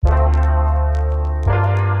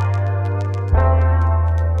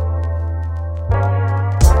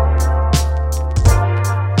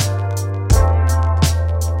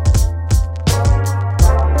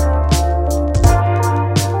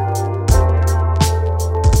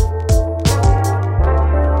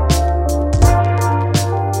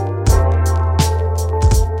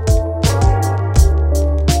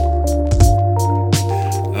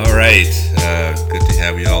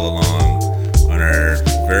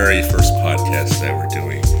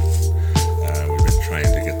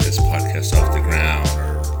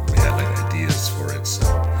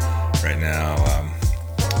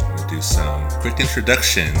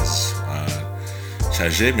introductions.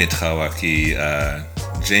 Chaje Mitrawaki,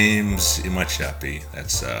 James Imachapi.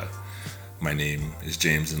 That's my name is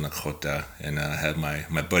James in Lakota, and I have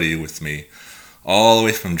my buddy with me all the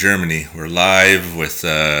way from Germany. We're live with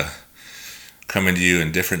coming to you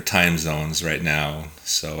in different time zones right now.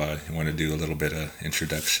 So you want to do a little bit of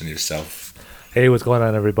introduction yourself? Hey, what's going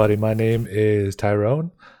on, everybody? My name is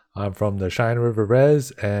Tyrone. I'm from the Cheyenne River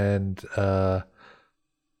Res, and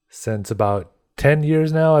since about 10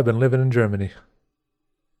 years now, I've been living in Germany.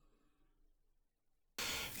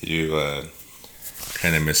 You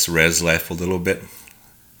kind of miss res life a little bit?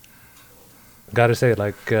 Gotta say,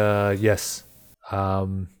 yes. I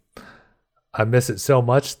miss it so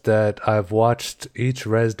much that I've watched each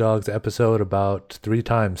Res Dogs episode about 3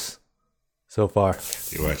 times so far.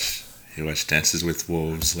 You watch Dances with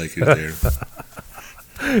Wolves like you're there.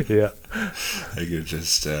 Yeah. Like you're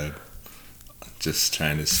just trying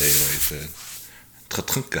to say like the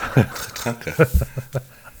Tratranka.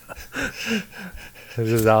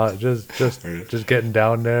 Just getting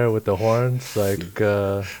down there with the horns like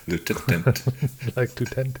Lieutenant. like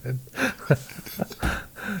Lieutenant.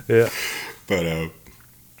 Yeah.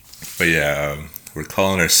 But yeah, we're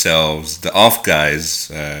calling ourselves the Off Guys.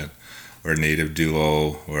 We're a native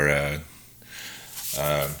duo. We're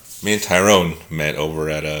me and Tyrone met over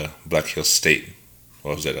at Black Hills State.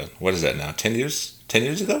 What was it? What is that now? 10 years? 10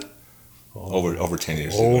 years ago? Over 10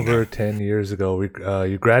 years ago. Over 10 years ago. We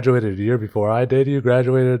you graduated a year before I did. You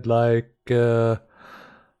graduated 2010.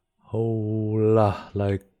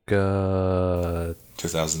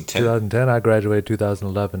 2010. I graduated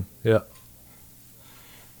 2011. Yeah.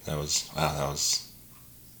 That was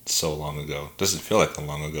so long ago. Doesn't feel like a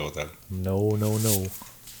long ago though. No.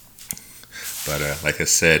 But like I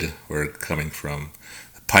said, we're coming from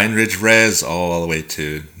Pine Ridge Res all the way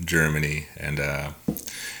to Germany. And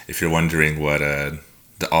if you're wondering what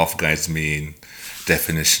the off guys mean,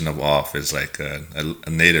 definition of off is like a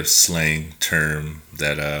native slang term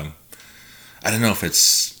that I don't know if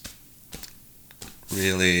it's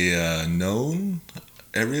really known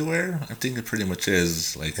everywhere. I think it pretty much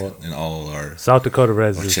is, like in all our South Dakota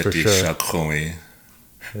Res is for sure. Shakomi.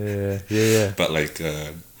 Yeah. But like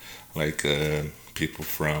people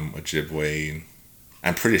from Ojibwe,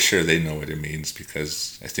 I'm pretty sure they know what it means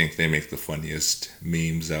because I think they make the funniest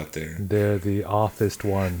memes out there. They're the offest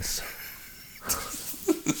ones.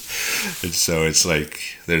 And so it's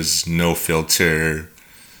like there's no filter.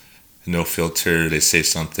 They say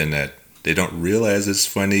something that they don't realize it's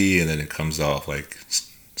funny, and then it comes off like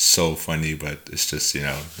so funny, but it's just,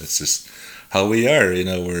 it's just how we are.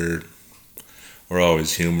 We're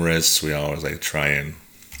always humorous. We always like try and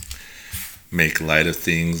make light of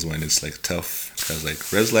things when it's like tough, because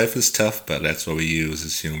like res life is tough, but that's what we use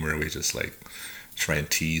is humor. We just like try and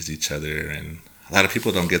tease each other, and a lot of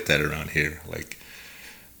people don't get that around here. Like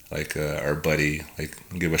our buddy, like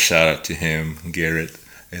give a shout out to him, Garrett.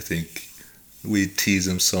 I think we tease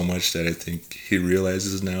him so much that I think he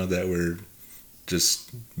realizes now that we're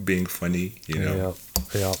just being funny, Yeah.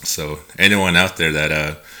 So anyone out there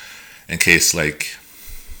that in case like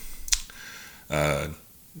a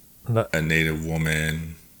native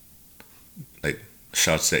woman like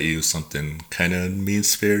shouts at you something kind of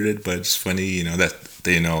mean-spirited but it's funny, that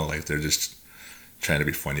they know like they're just trying to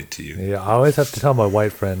be funny to you. Yeah, I always have to tell my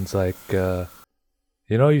white friends like you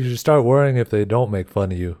should start worrying if they don't make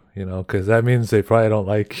fun of you, because that means they probably don't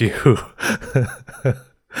like you.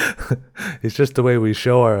 It's just the way we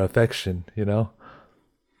show our affection,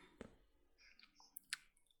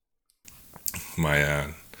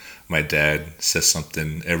 My dad says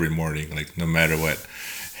something every morning, like no matter what.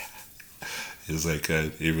 He's like,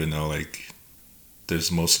 even though like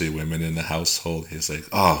there's mostly women in the household, he's like,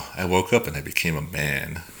 oh, I woke up and I became a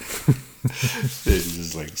man. He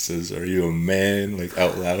just like says, "Are you a man?" like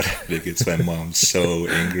out loud. It gets my mom so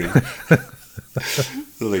angry.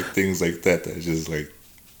 So, like things like that just like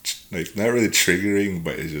not really triggering,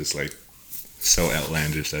 but it's just like so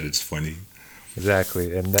outlandish that it's funny.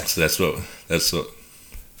 Exactly, and so that's what.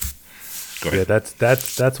 Go ahead. Yeah,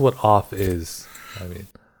 that's what off is. I mean,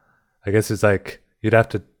 I guess it's like you'd have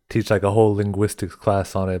to teach like a whole linguistics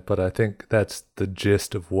class on it, but I think that's the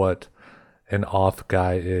gist of what an off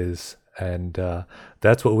guy is. And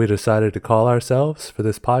that's what we decided to call ourselves for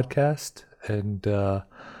this podcast. And we're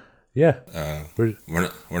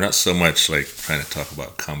not so much like trying to talk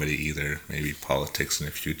about comedy either. Maybe politics in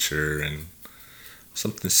the future and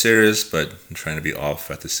something serious, but I'm trying to be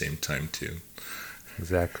off at the same time too.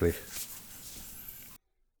 Exactly.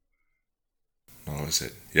 What was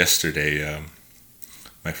it? Yesterday,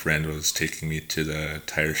 my friend was taking me to the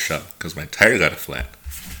tire shop because my tire got a flat,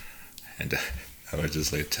 and I was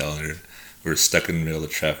just like telling her we were stuck in the middle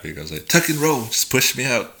of traffic. I was like, tuck and roll, just push me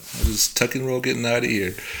out. I was just tuck and roll, getting out of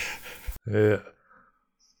here. Yeah.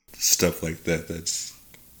 Stuff like that. That's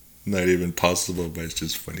not even possible, but it's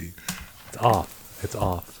just funny. It's off. It's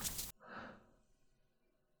off.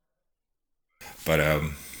 But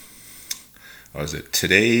what was it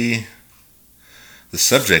today? The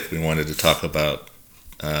subject we wanted to talk about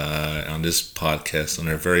on this podcast, on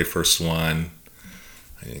our very first one.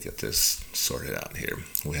 I need to get this sorted out here.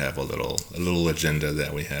 We have a little agenda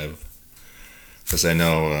that we have, because I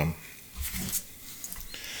know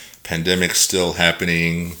pandemic's still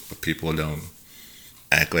happening, but people don't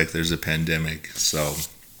act like there's a pandemic. So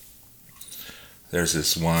there's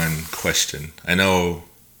this one question. I know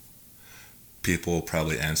people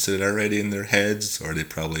probably answered it already in their heads, or they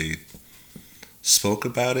probably spoke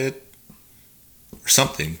about it or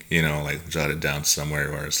something, like jotted down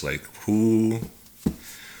somewhere, where it's like, who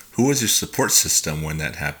was your support system when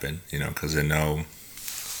that happened? Because I know,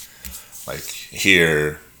 like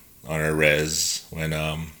here on our res, when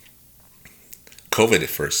COVID at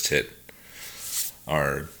first hit,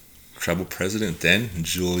 our tribal president then,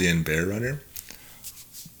 Julian Bearrunner,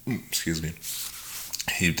 excuse me,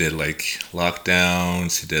 he did like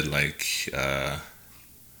lockdowns, he did like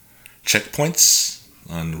checkpoints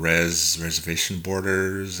on reservation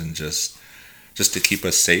borders, and just to keep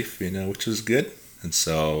us safe, which was good. And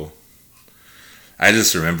so I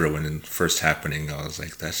just remember when it first happening, I was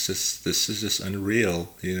like, this is just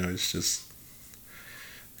unreal. It's just,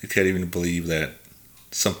 I can't even believe that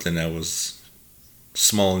something that was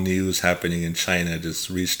small news happening in China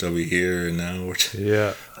just reached over here, and now we're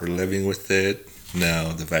living with it.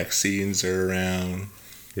 Now the vaccines are around.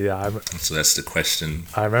 Yeah. So that's the question.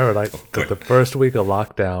 I remember the first week of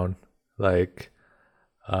lockdown, we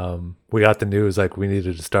got the news like we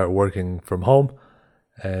needed to start working from home.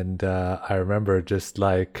 And I remember just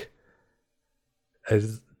like,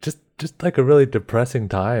 it's just like a really depressing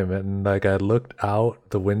time. And like I looked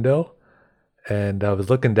out the window and I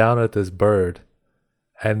was looking down at this bird,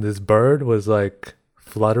 and this bird was like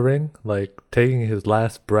fluttering, like taking his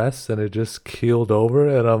last breaths, and it just keeled over.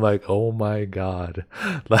 And I'm like, oh my God,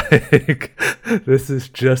 like this is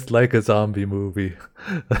just like a zombie movie.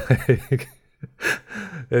 Like,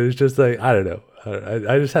 it was just like, I don't know.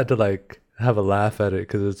 I just had to like have a laugh at it,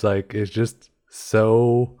 because it's like, it's just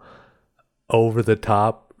so over the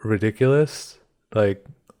top ridiculous, like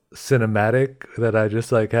cinematic, that I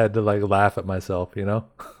just like had to like laugh at myself, like,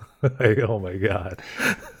 oh my God.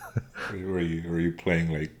 Were you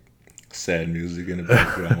playing like sad music in the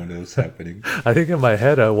background when it was happening? I think in my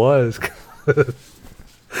head I was.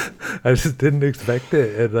 I just didn't expect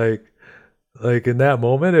it, and like in that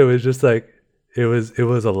moment it was just like, it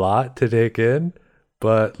was a lot to take in.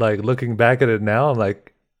 But like looking back at it now, I'm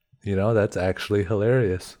like, that's actually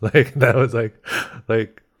hilarious. Like that was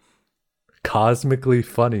like cosmically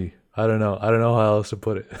funny. I don't know how else to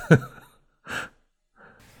put it.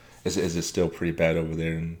 Is it still pretty bad over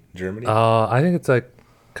there in Germany? I think it's like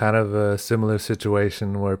kind of a similar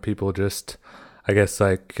situation where people just, I guess,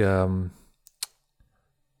 like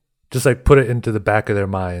just like put it into the back of their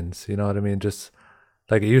minds. You know what I mean? Just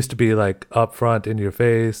like it used to be like upfront in your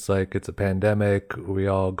face, like it's a pandemic, we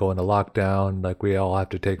all go into lockdown, like we all have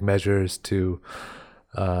to take measures to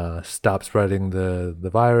stop spreading the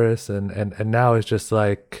virus, and now it's just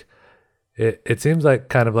like, it seems like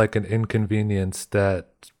kind of like an inconvenience that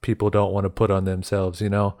people don't want to put on themselves.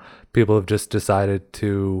 People have just decided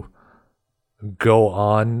to go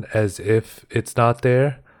on as if it's not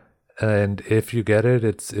there, and if you get it,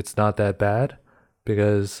 it's not that bad,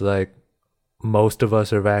 because like most of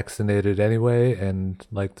us are vaccinated anyway, and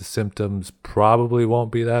like the symptoms probably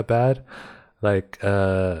won't be that bad. Like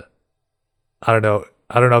I don't know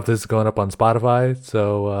if this is going up on Spotify,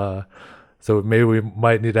 so maybe we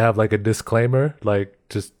might need to have like a disclaimer, like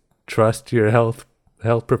just trust your health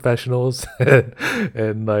professionals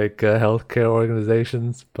and like healthcare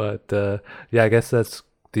organizations. But yeah, I guess that's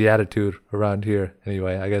the attitude around here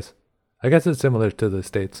anyway. I guess it's similar to the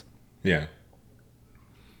States. Yeah.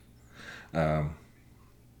 I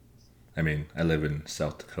mean, I live in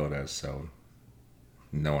South Dakota, so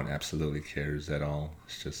no one absolutely cares at all.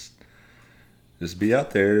 It's just be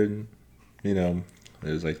out there, and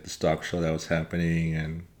there's like the stock show that was happening,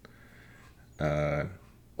 and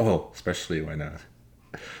especially when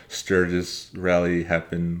Sturgis rally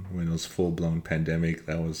happened when it was full blown pandemic.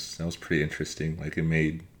 That was pretty interesting. Like it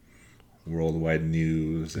made worldwide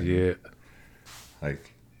news, and Yeah.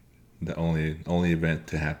 like the only event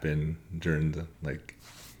to happen during the like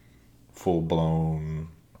full blown,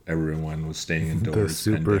 everyone was staying indoors. The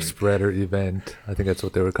super pandemic. spreader event. I think that's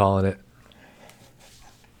what they were calling it.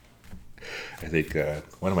 I think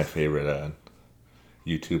one of my favorite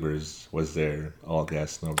YouTubers was there, All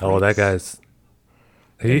Gas No Oh, that Breaks, guy's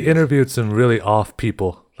and he he was interviewed some really off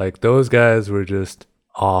people. Like those guys were just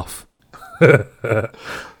off.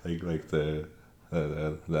 like that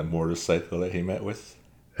motorcycle that he met with.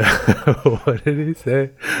 What did he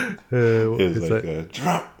say? He was It's like, like,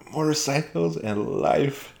 drop motorcycles and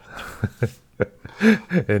life.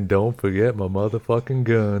 and don't forget my motherfucking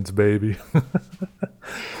guns, baby. I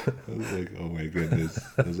was like, oh my goodness.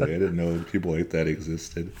 I was like, I didn't know people like that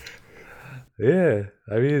existed. Yeah,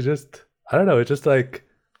 I mean, it's just I don't know. It's just like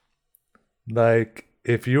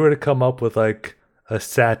if you were to come up with like a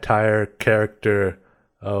satire character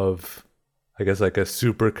of, I guess like a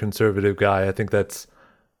super conservative guy, I think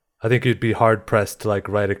you'd be hard pressed to like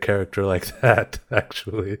write a character like that.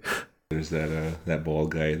 Actually, There's that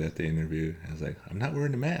bald guy that they interviewed. I was like, I'm not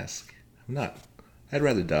wearing a mask. I'm not. I'd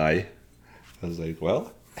rather die. I was like,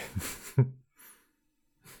 well,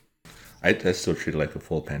 I still treat it like a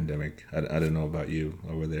full pandemic. I don't know about you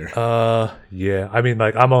over there. yeah. I mean,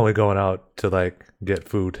 like I'm only going out to like get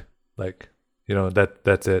food. Like,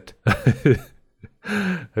 that's it.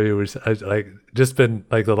 I mean, like just been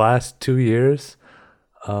like the last 2 years.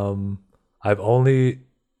 I've only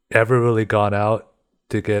ever really gone out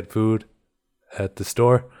to get food at the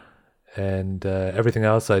store, and everything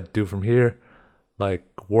else I do from here, like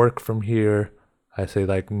work from here. I say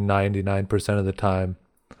like 99% of the time.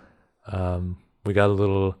 We got a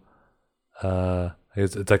little,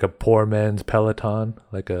 it's like a poor man's Peloton,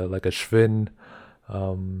 like a Schwinn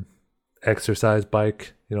exercise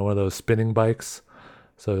bike. One of those spinning bikes.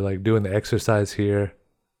 So like doing the exercise here,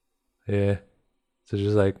 yeah. So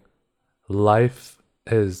just like life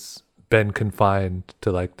has been confined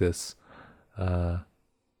to like this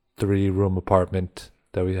 3-room apartment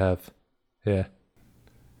that we have. Yeah.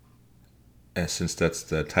 And since that's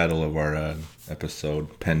the title of our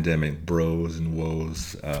episode, pandemic bros and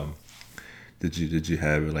woes, did you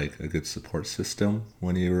have like a good support system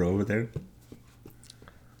when you were over there?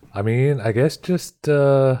 I mean, I guess just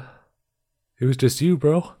it was just you,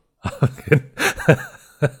 bro.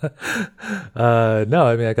 No,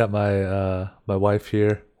 I mean I got my wife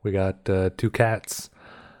here. We got 2 cats.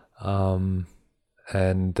 Um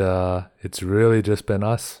and it's really just been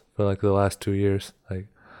us for like the last 2 years. Like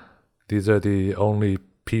these are the only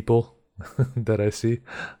people that I see.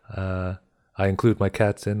 I include my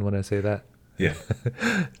cats in when I say that. Yeah,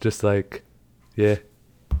 Just like, yeah,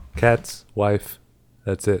 cats, wife.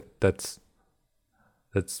 That's it. That's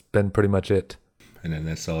been pretty much it. and then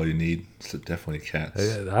that's all you need. So definitely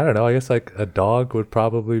cats. I don't know. I guess like a dog would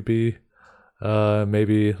probably be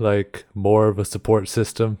maybe like more of a support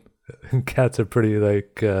system. Cats are pretty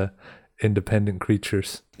like independent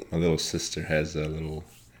creatures. My little sister has a little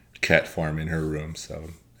cat farm in her room, so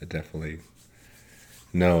I definitely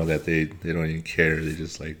know that they don't even care. They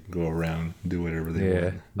just like go around, do whatever they Yeah,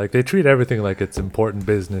 want. like they treat everything like it's important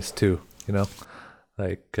business too. You know,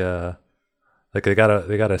 like they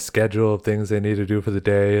got a schedule of things they need to do for the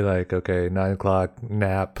day. Like okay, 9 o'clock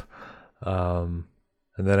nap, and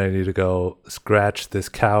then I need to go scratch this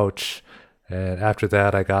couch, and after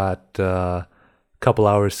that I got a couple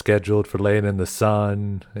hours scheduled for laying in the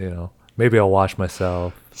sun. Maybe I'll wash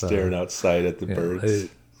myself. Staring outside at the You know, birds,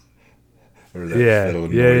 or that yeah,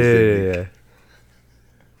 little yeah, noise they yeah, make,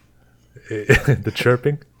 yeah, yeah. The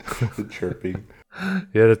chirping. the chirping.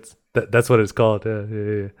 Yeah, that's what it's called. Yeah,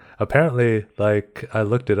 yeah, yeah. Apparently, like I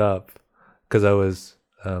looked it up because I was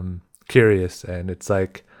curious, and it's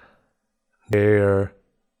like they're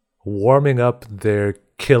warming up their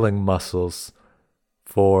killing muscles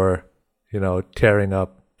for tearing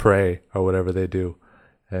up prey or whatever they do,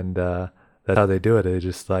 and that's how they do it. It's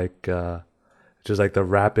just like the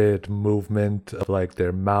rapid movement of like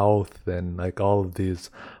their mouth and like all of these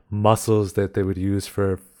muscles that they would use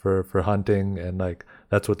for hunting, and like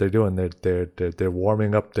that's what they're doing. They're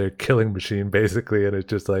warming up their killing machine basically, and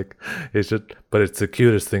but it's the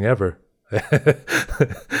cutest thing ever.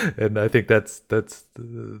 And I think that's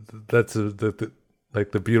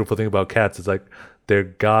like the beautiful thing about cats is like they're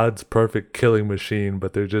God's perfect killing machine,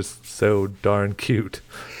 but they're just so darn cute.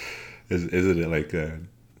 Isn't it like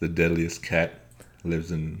the deadliest cat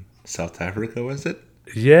lives in South Africa? Was it?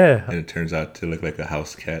 Yeah, And it turns out to look like a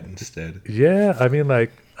house cat instead. yeah. I mean,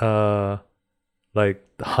 like the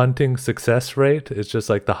hunting success rate is just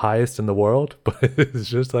like the highest in the world, but it's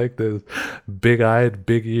just like this big-eyed,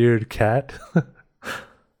 big-eared cat. We're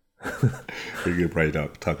gonna probably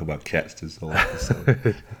talk about cats this whole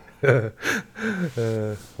episode. We're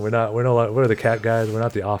the cat guys. We're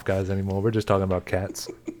not the off guys anymore. We're just talking about cats.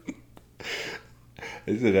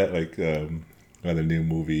 Isn't that like on the new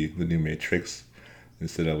movie, the new Matrix.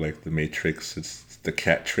 Instead of like the Matrix, it's the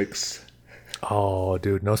cat tricks. Oh,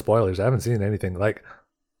 dude, no spoilers. I haven't seen anything. Like,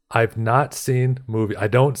 I've not seen movie. I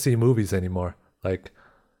don't see movies anymore.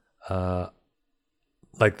 Uh,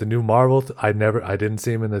 like the new Marvel. I didn't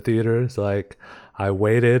see them in the theaters. Like, I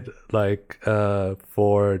waited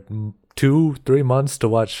for 2 3 months to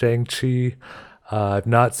watch Shang-Chi. I've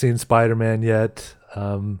not seen Spider-Man yet.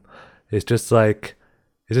 It's just like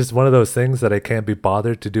it's just one of those things that I can't be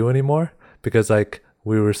bothered to do anymore because like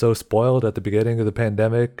we were so spoiled at the beginning of the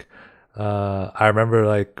pandemic. I remember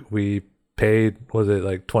like we paid, was it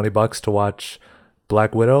like $20 to watch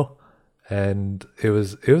Black Widow, and it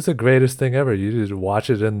was the greatest thing ever. You just watch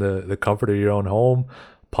it in the comfort of your own home,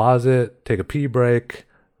 pause it, take a pee break.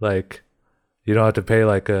 Like you don't have to pay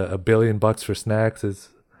like a billion bucks for snacks.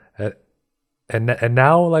 Uh, and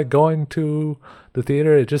now like going to the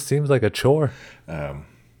theater, it just seems like a chore. Um,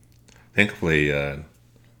 Thankfully, I'll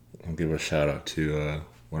give a shout out to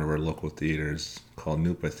one of our local theaters called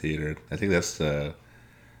Nupa Theater. I think that's the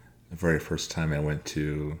very first time I went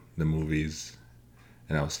to the movies,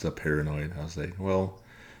 and I was still paranoid. I was like, well,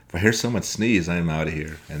 if I hear someone sneeze, I'm out of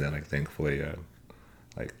here. And then, like, thankfully,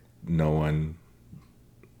 like, no one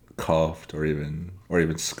coughed or even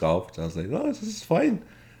scoffed. I was like, oh, this is fine.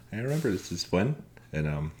 I remember this is fun. And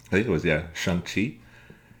I think it was, yeah, Shang-Chi.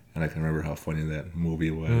 And I can remember how funny that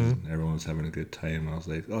movie was. Mm. And everyone was having a good time. I was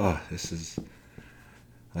like, oh, this is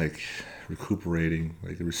like recuperating,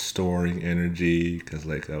 like restoring energy. Because,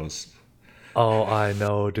 like, I was, Oh, I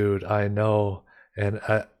know, dude. I know. And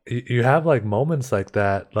you have like moments like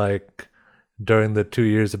that, like during the 2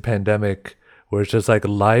 years of pandemic, where it's just like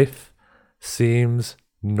life seems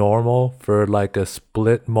normal for like a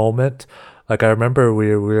split moment. Like I remember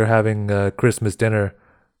we were having Christmas dinner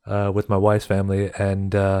with my wife's family,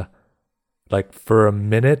 and like for a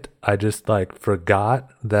minute, I just like forgot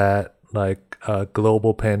that like a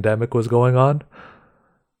global pandemic was going on.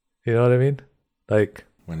 You know what I mean? Like,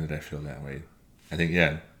 when did I feel that way? I think,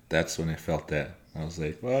 yeah, that's when I felt that. I was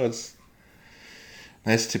like, well, it's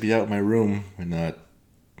nice to be out in my room and not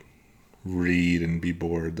read and be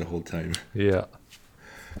bored the whole time. yeah.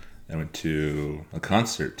 I went to a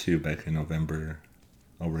concert too back in November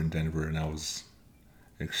over in Denver, and I was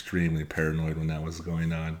extremely paranoid when that was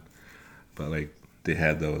going on. But like they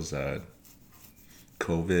had those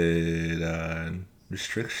COVID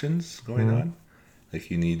restrictions going Mm. on. Like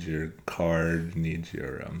you need your card, you need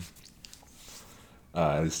your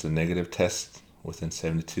at least a negative test within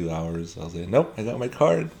 72 hours. I was like, nope, I got my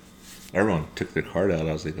card. Everyone took their card out.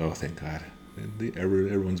 I was like, oh, thank God.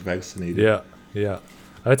 Everyone's vaccinated. Yeah, yeah.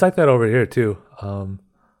 It's like that over here too.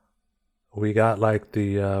 We got like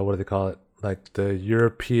the what do they call it? Like the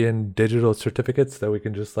European digital certificates that we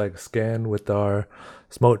can just like scan with our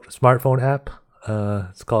smartphone app.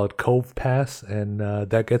 It's called Cove Pass, and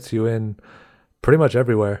that gets you in pretty much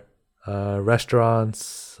everywhere.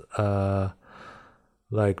 Restaurants,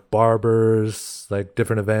 like barbers, like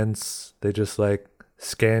different events. They just like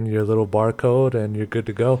scan your little barcode, and you're good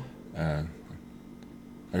to go. Uh,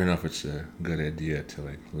 I don't know if it's a good idea to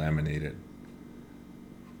like laminate it,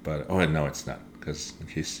 but oh no, it's not. Because in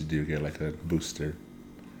case you do get like a booster,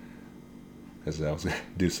 because I was gonna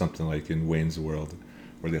do something like in Wayne's World,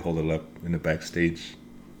 where they hold it up in the backstage,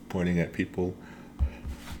 pointing at people.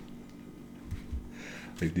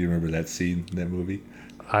 Like, do you remember that scene in that movie?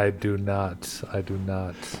 I do not. I do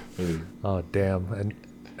not. Uh, Oh damn.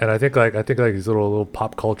 And I think like these little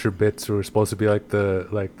pop culture bits were supposed to be like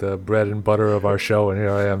the bread and butter of our show, and here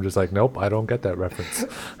I am just like, nope, I don't get that reference.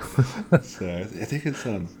 so I think it's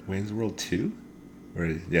on Wayne's World 2, where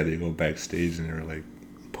yeah they go backstage and they're like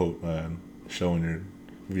showing their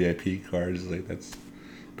VIP cards. Like that's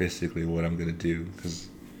basically what I'm gonna do because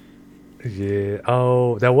Yeah.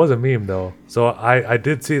 Oh, that was a meme though. So I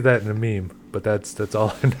did see that in a meme, but that's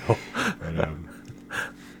all I know.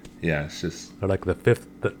 yeah, it's just Or like the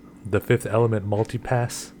fifth element multi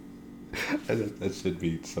pass. that should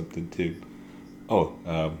be something too. Oh,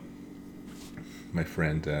 my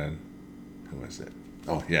friend, who was it?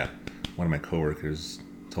 Oh yeah, one of my coworkers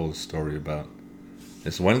told a story about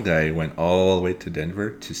this one guy went all the way to Denver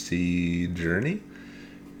to see Journey,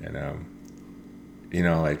 and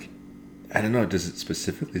like I don't know, does it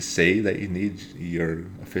specifically say that you need your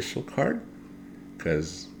official card?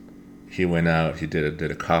 Because he went out, he did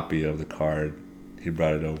a copy of the card, he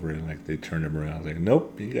brought it over, and like they turned him around, like,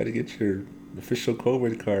 nope, you got to get your official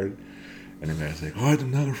COVID card. And the guy's like, oh,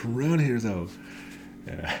 I'm not from around here though.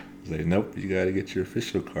 Yeah, he's like, nope, you got to get your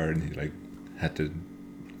official card, and he like had to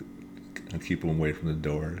keep him away from the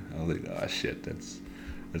door. I was like, oh shit,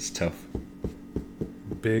 that's tough.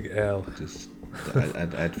 Big L. Just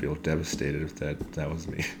I'd feel devastated if that was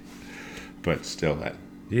me. But still, that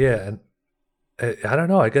Yeah, and I don't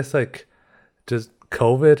know. I guess like just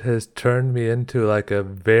COVID has turned me into like a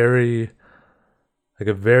very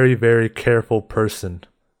very careful person.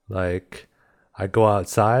 Like I go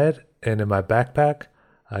outside and in my backpack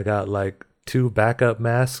I got like two backup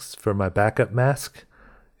masks for my backup mask.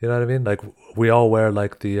 You know what I mean? Like we all wear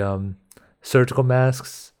like the surgical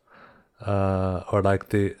masks or like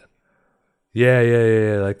the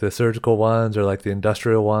yeah, like the surgical ones or like the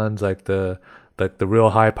industrial ones, like the real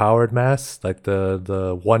high powered masks, like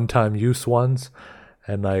the one time use ones.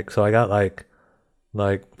 And like so I got like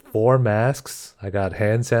four masks. I got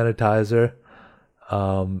hand sanitizer.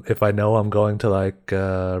 If I know I'm going to like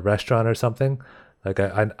a restaurant or something, like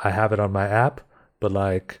I have it on my app, but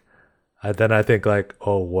like then I think like,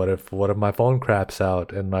 oh, what if my phone craps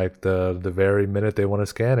out and like the very minute they want to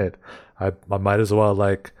scan it, I might as well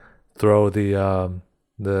like throw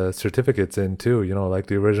the certificates in too, you know, like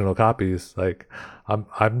the original copies. Like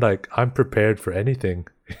I'm prepared for anything.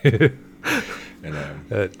 and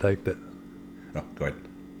Like that. oh, go ahead.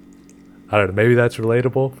 I don't know. Maybe that's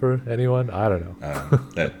relatable for anyone. I don't know.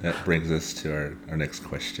 That brings us to our next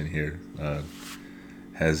question here.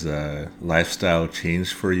 Has lifestyle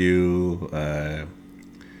changed for you?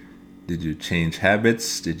 Did you change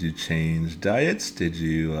habits? Did you change diets? Did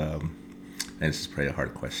you? And this is probably a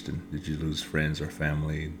hard question. Did you lose friends or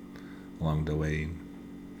family along the way?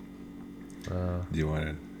 Do you want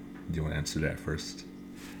to? Do you want to answer that first?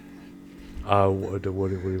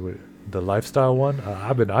 What the lifestyle one?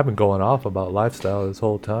 I've been going off about lifestyle this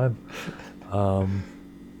whole time. Um,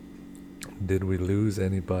 did we lose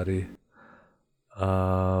anybody?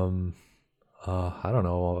 Um, I don't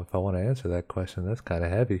know if I want to answer that question. That's kind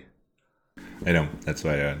of heavy. I know. That's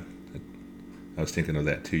why I was thinking of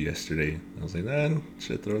that too yesterday. I was like,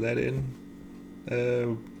 should I throw that in?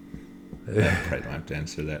 I probably don't have to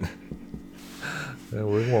answer that.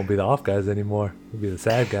 We won't be the off guys anymore. We'll be the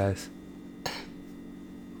sad guys.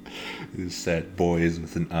 These sad boys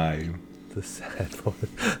with an eye. The sad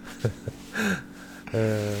boys.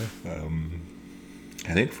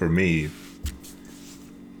 I think for me,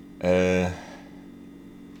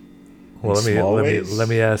 Well, in small ways, let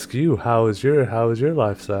me ask you, how has your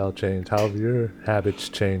lifestyle changed? How have your habits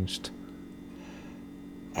changed?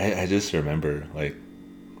 I just remember like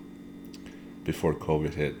before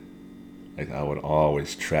COVID hit, like I would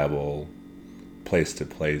always travel place to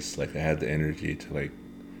place. Like I had the energy to like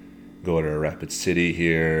go to Rapid City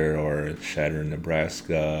here or Shatter,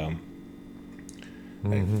 Nebraska.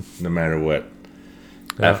 Like no matter what.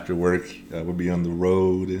 Yeah, After work, I would be on the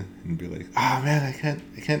road and be like, "Oh man,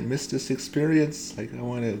 I can't miss this experience. Like I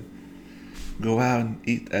want to go out and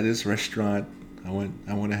eat at this restaurant. I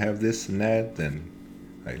want to have this and that." Then,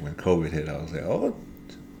 like when COVID hit, I was like, "Oh,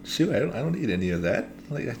 shoot, I don't need any of that.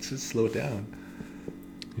 Like I just slow down."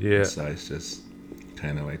 yeah, And so I just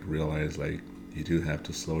kind of like realized like you do have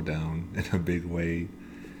to slow down in a big way,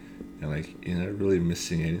 and like you're not really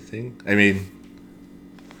missing anything. I mean,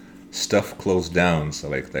 stuff closed down, so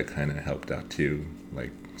like that kind of helped out too,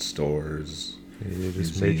 like stores, yeah.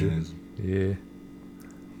 Just major. museums, Yeah,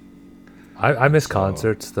 I and miss so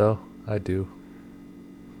concerts though. I do.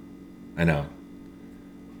 I know.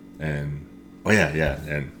 And oh yeah,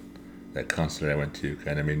 and that concert I went to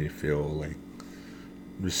kind of made me feel like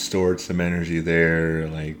restored some energy there.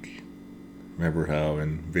 Like remember how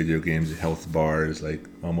in video games, health bars like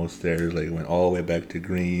almost there, like went all the way back to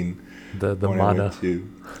green The when I went mana. to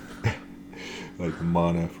like the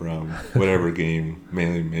mana from whatever game,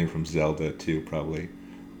 mainly from Zelda too, probably.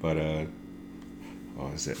 But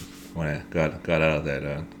what was it? When I got out of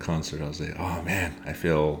that concert, I was like, oh man, I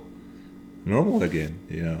feel normal again.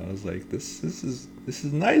 You know, I was like, this is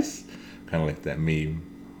nice. Kind of like that meme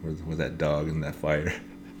with that dog and that fire.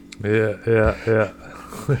 Yeah.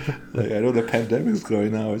 Like I know the pandemic's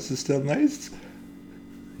going now, it's just still nice.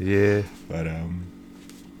 Yeah. But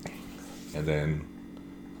and then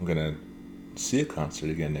I'm gonna see a concert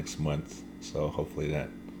again next month, so hopefully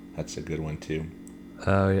that's a good one too.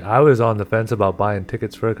 I was on the fence about buying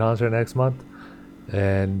tickets for a concert next month,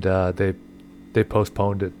 and they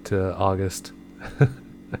postponed it to August.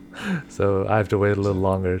 So I have to wait a So little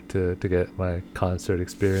longer to get my concert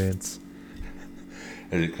experience.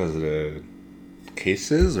 is it because of the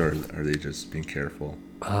cases, or are they just being careful?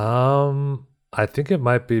 I think it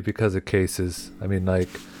might be because of cases. I mean, like,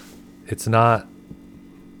 it's not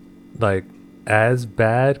like as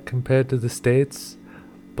bad compared to the states,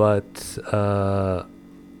 but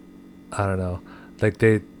I don't know. Like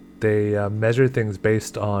they measure things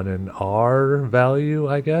based on an R value,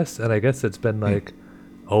 I guess, and I guess it's been Hmm. like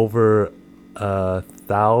over.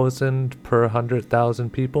 1,000 per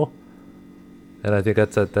 100,000 people, and I think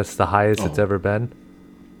that's the highest it's Oh, ever been.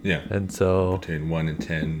 yeah. And so Between 1 in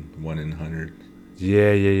 10, 1 in 100.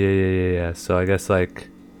 yeah. So I guess like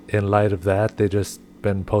in light of that, they just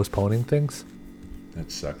been postponing things.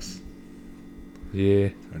 That sucks. Yeah,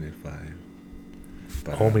 25.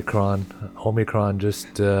 But, Omicron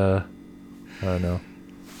just I don't know,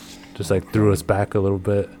 just like threw us Omicron, back a little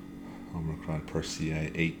bit. Omicron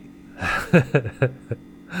Persei 8.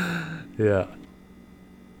 Yeah.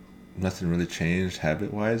 Nothing really changed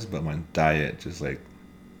habit wise, but my diet just like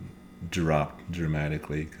dropped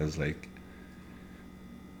dramatically because like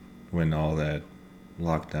when all that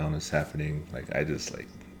lockdown is happening, like I just like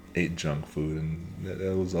ate junk food and that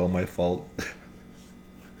was all my fault.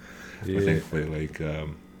 But Yeah. thankfully, like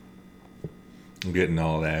I'm getting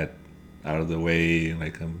all that out of the way.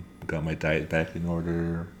 Like I'm got my diet back in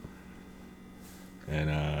order, and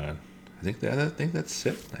I think that's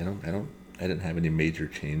it. I didn't have any major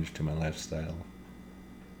change to my lifestyle.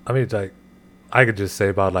 I mean, like, I could just say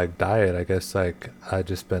about like diet. I guess like I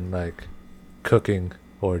just been like cooking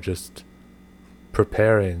or just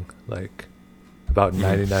preparing like about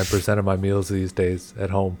Mm. 99% of my meals these days at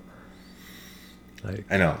home.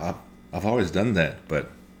 I Like know I've always done that,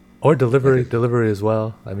 but or like delivery as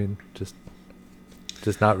well. I mean, just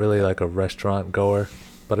not really like a restaurant goer,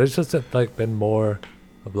 but it's just like been more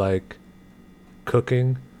of like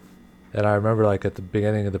cooking. And I remember like at the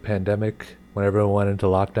beginning of the pandemic when everyone went into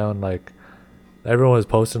lockdown, like everyone was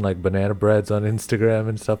posting like banana breads on Instagram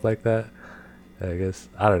and stuff like that. I guess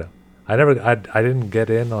I don't know. I didn't get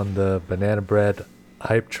in on the banana bread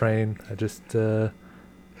hype train. I don't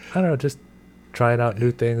know, just trying out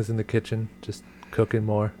new things in the kitchen, just cooking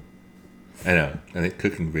more. I know I think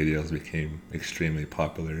cooking videos became extremely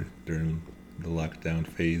popular during the lockdown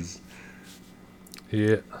phase,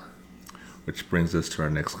 Yeah. which brings us to our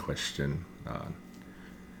next question.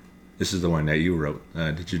 This is the one that you wrote.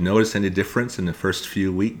 Did you notice any difference in the first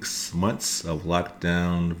few weeks, months of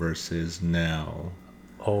lockdown versus now?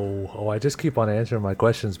 Oh, I just keep on answering my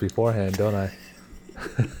questions beforehand, don't I?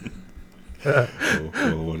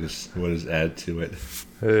 Well, what is add to it?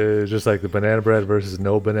 Just like the banana bread versus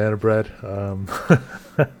no banana bread.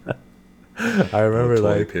 I Oh, remember toilet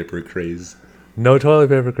like paper craze. no toilet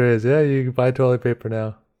paper craze. Yeah, you can buy toilet paper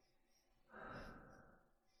now.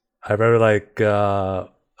 I remember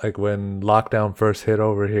like when lockdown first hit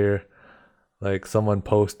over here, like someone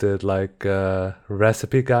posted like a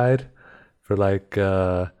recipe guide for like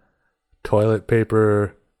toilet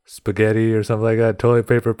paper spaghetti or something like that, toilet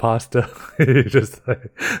paper pasta. You just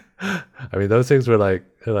like, I mean, those things were like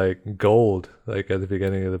gold. Like at the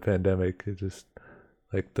beginning of the pandemic, it just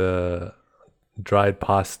like the dried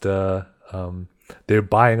pasta. They're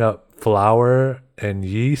buying up flour and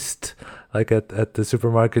yeast like at the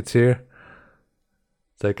supermarkets here.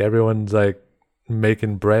 It's like everyone's like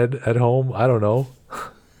making bread at home. I don't know.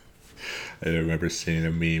 I remember seeing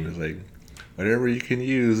a meme. It was like, whatever you can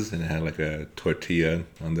use, and it had like a tortilla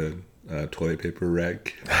on the toilet paper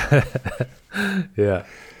rack. Yeah.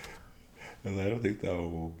 And I don't think that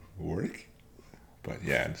will work. But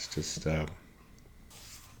yeah, it's just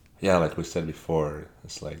yeah, like we said before,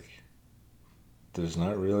 it's like there's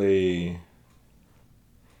not really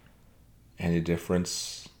any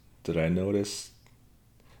difference that I noticed.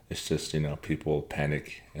 It's just people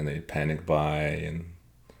panic and they panic buy and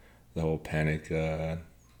the whole panic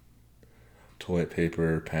toilet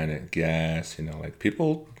paper, panic gas. Like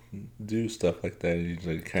people do stuff like that. You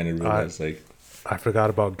like kind of I realize like I forgot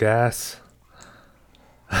about gas.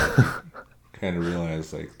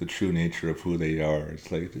 the true nature of who they are.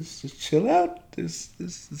 It's like just chill out. This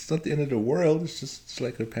it's not the end of the world. It's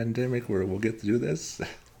like a pandemic where we'll get to do this.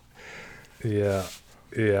 Yeah.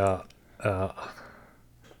 Yeah. Uh,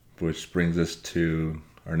 Which brings us to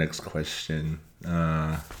our next question.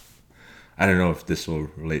 I don't know if this will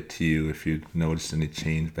relate to you if you noticed any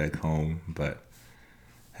change back home, but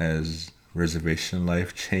has reservation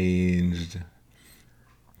life changed?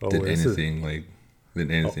 oh, Did this is anything like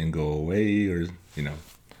did oh, anything go away or you know?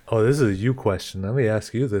 oh, this is a you question. Let me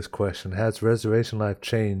ask you this question: has reservation life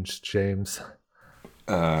changed, James?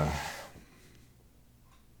 Uh,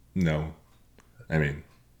 no. I mean,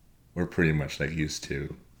 we're pretty much like used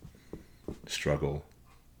to struggle.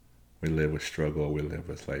 We live with struggle. We live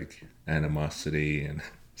with like animosity, and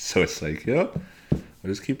so it's like, we'll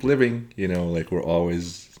just keep living. Like we're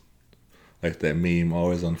always like that meme,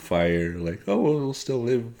 always on fire. Like, oh, we'll still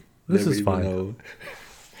This live is even fine. though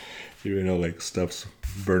like stuff's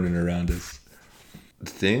burning around us. The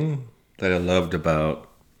thing that I loved about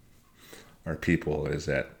our people is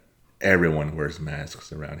that everyone wears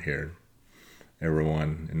masks around here.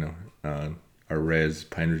 everyone, our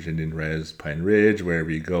Pine Ridge Indian Pine Ridge, wherever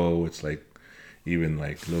you go, it's like even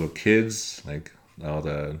like little kids, like all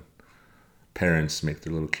the parents make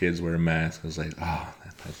their little kids wear a mask. I was like, oh,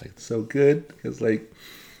 that's like so good because like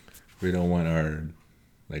we don't want our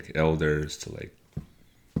like elders to like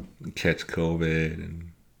catch COVID,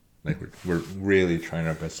 and like we're really trying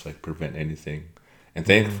our best to like prevent anything. And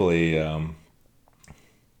thankfully,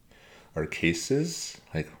 our cases,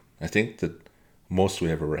 like I think the most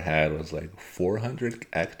we ever had was like 400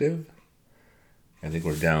 active. I think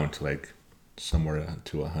we're down to like somewhere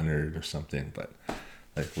to 100 or something, but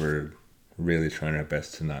like we're really trying our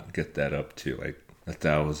best to not get that up to like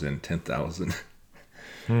 1,000, 10,000.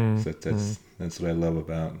 So that's what I love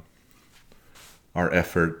about our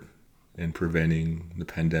effort in preventing the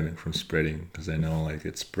pandemic from spreading, because I know like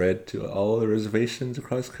it spread to all the reservations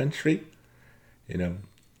across country, you know.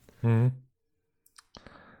 Hmm.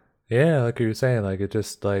 Yeah, like you were saying, like it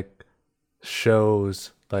just like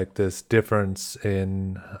shows like this difference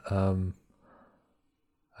in,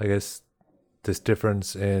 I guess, this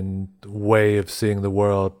difference in way of seeing the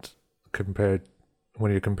world compared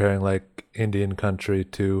when you're comparing like Indian country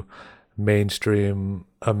to mainstream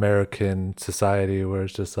American society, where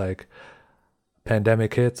it's just like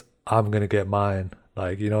pandemic hits, I'm gonna get mine.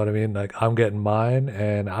 Like, you know what I mean? Like I'm getting mine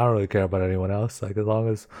and I don't really care about anyone else. Like as long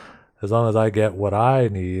as I get what I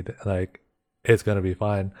need, like it's gonna be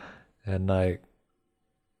fine. And like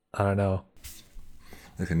I don't know.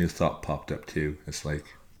 Like a new thought popped up too. It's like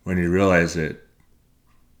when you realize it,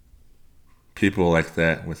 people like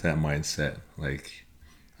that with that mindset, like,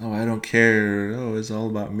 oh, I don't care. Oh, it's all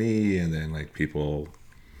about me. And then like people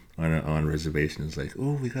on reservations, like,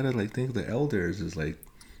 oh, we gotta like think of the elders. Is like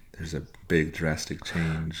there's a big drastic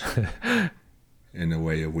change in the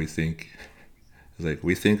way of we think. It's like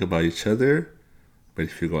we think about each other, but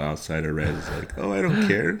if you go outside of res, it's like, oh, I don't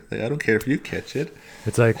care. Like I don't care if you catch it.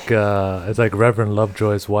 It's like Reverend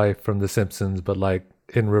Lovejoy's wife from The Simpsons, but like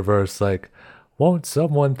in reverse, like won't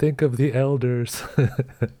someone think of the elders?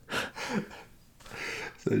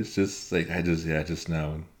 So it's just like I just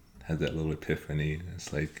now had that little epiphany.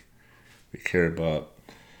 It's like we care about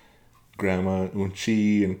grandma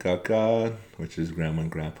Unchi and Kaka, which is grandma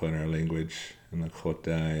and grandpa in our language, and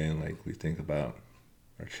Lakota, and like we think about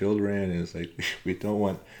our children. And it's like we don't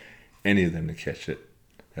want any of them to catch it.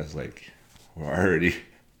 That's like we're already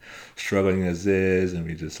struggling as is, and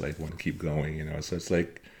we just like want to keep going, you know. So it's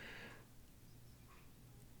like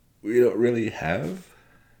we don't really have.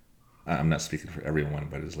 I'm not speaking for everyone,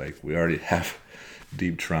 but it's like we already have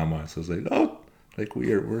deep trauma. So it's like, oh, like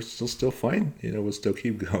we're still fine, you know. We'll still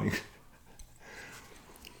keep going.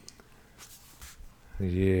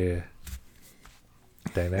 Yeah.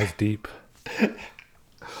 Dang, that's deep.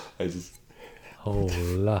 I just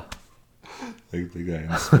Hola. like the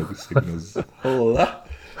guy in smoke signals. Hola.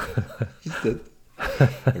 Just that.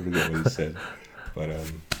 I forget what he said, but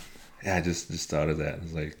yeah, I just thought of that.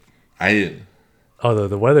 It's like I Oh,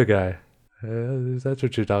 the weather guy. That's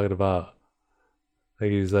what you're talking about.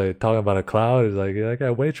 Like he's like talking about a cloud. He's like, yeah, that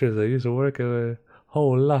guy waitress that used to work at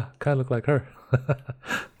Hola, kind of look like her.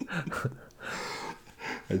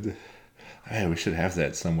 we should have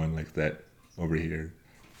that someone like that over here.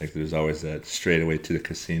 Like there's always that straight away to the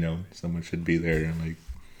casino. Someone should be there and like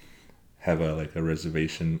have a like a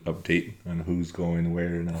reservation update on who's going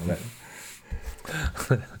where and all that.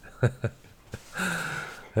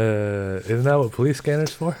 Isn't that what police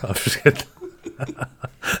scanners for? I'm just kidding.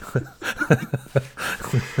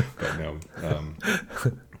 But no,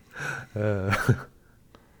 Uh,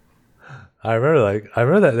 I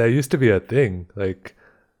remember that used to be a thing. Like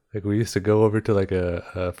we used to go over to like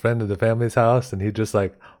a friend of the family's house, and he'd just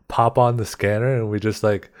like pop on the scanner, and we just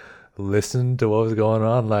like listen to what was going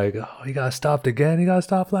on. Like, oh, he got stopped again. He got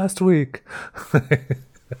stopped last week.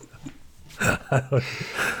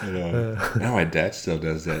 now my dad still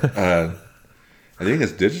does that. I think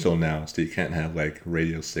it's digital now, so you can't have like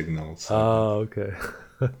radio signals. So, Oh, okay.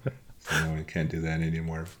 so no, you can't do that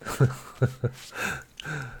anymore.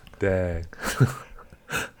 Dang.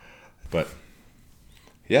 But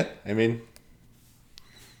yeah, I mean,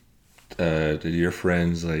 did your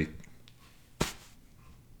friends like?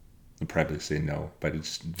 I'd probably say no, but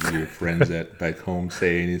did your friends at back home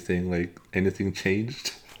say anything like anything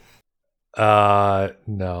changed?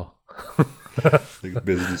 No. Like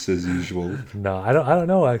business as usual. No, I don't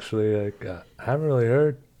know actually. Like I haven't really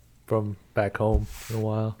heard from back home in a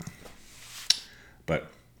while. But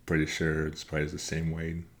pretty sure it's probably the same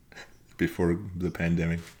way before the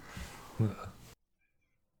pandemic.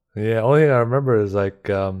 Yeah, only thing I remember is like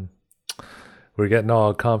we're getting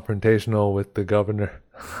all confrontational with the governor.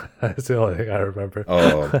 That's the only thing I remember.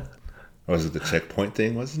 Oh, was it the checkpoint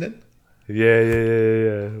thing, wasn't it?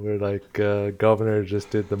 Yeah. Where like governor just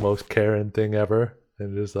did the most Karen thing ever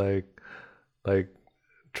and just like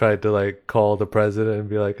tried to like call the president and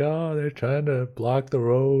be like, "Oh, they're trying to block the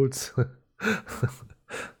roads."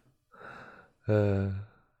 uh,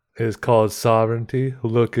 it's called sovereignty.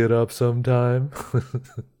 Look it up sometime.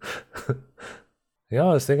 I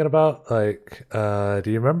was thinking about like, do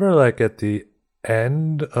you remember like at the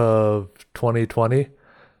end of 2020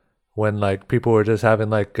 when like people were just having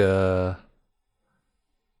like one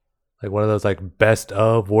of those like best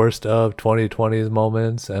of worst of 2020s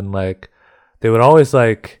moments, and like they would always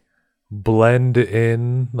like blend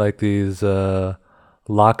in like these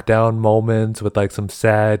lockdown moments with like some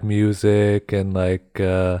sad music and like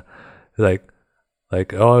oh,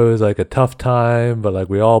 it was like a tough time, but like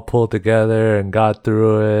we all pulled together and got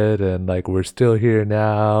through it, and like we're still here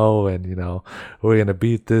now, and we're gonna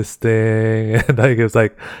beat this thing. And like it was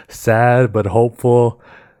like sad but hopeful,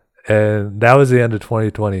 and that was the end of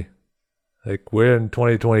 2020. Like we're in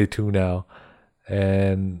 2022 now,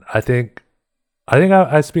 and I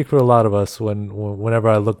speak for a lot of us whenever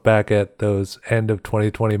I look back at those end of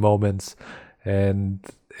 2020 moments, and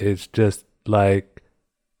it's just like,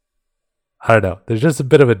 I don't know. There's just a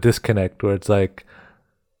bit of a disconnect where it's like,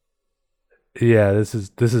 yeah, this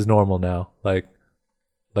is normal now. Like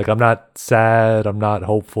I'm not sad, I'm not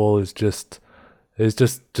hopeful. It's just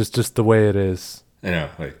the way it is.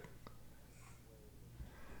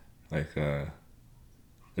 Like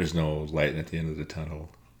there's no light at the end of the tunnel,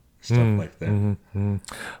 stuff like that.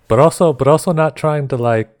 But also not trying to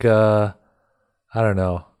like I don't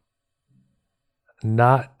know,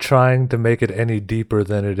 not trying to make it any deeper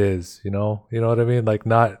than it is. You know what I mean? Like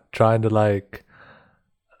not trying to like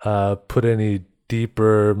put any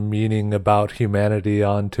deeper meaning about humanity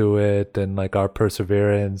onto it and like our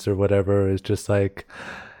perseverance or whatever. Is just like,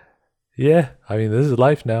 yeah, I mean, this is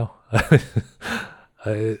life now.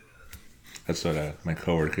 I, That's what my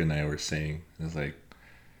coworker and I were saying. It's like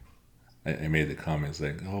I made the comments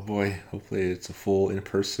like, "Oh boy, hopefully it's a full in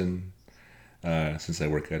person." Since I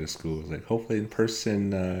work at a school, it's like hopefully in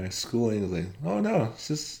person schooling. Is like, oh no, it's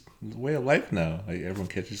just the way of life now. Like everyone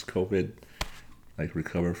catches COVID, like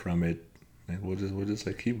recover from it, and we'll just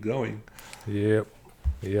like keep going. yep,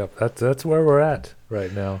 yep. That's where we're at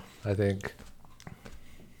right now, I think.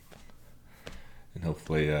 And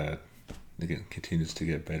hopefully it continues to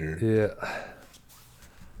get better. Yeah.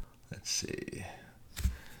 Let's see.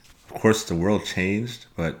 Of course, the world changed,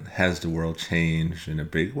 but has the world changed in a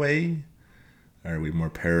big way? Are we more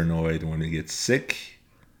paranoid when we get sick?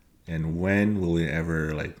 And when will we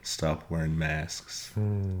ever like stop wearing masks?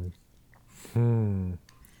 You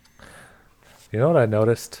know what I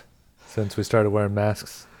noticed since we started wearing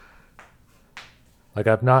masks? Like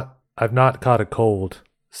I've not caught a cold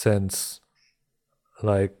since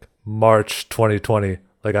like March 2020.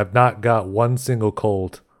 Like I've not got one single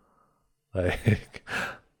cold. Like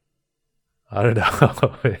I don't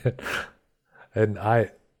know, man. And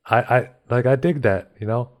I dig that.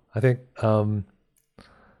 I think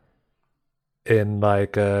in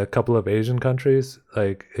like a couple of Asian countries,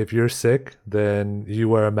 like if you're sick, then you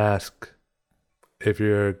wear a mask if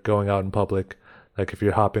you're going out in public, like if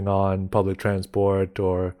you're hopping on public transport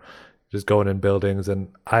or just going in buildings.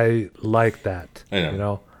 And I like that. I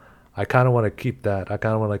know. I kind of want to keep that. I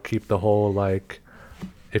kind of want to keep the whole like,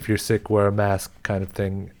 if you're sick, wear a mask kind of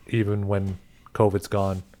thing, even when COVID's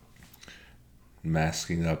gone.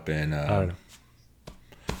 Masking up and I don't know.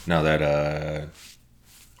 now that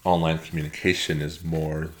online communication is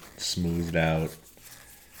more smoothed out.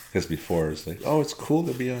 Because before it's like, oh, it's cool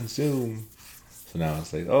to be on Zoom. So now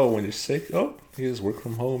it's like, oh, when you're sick, oh, you just work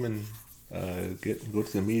from home and go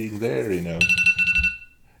to the meeting there,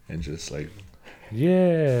 and just like,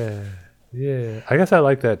 Yeah, yeah. I guess I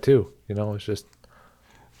like that too. It's just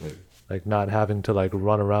like like not having to like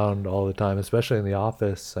run around all the time, especially in the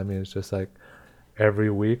office. I mean, it's just like every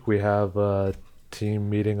week we have a team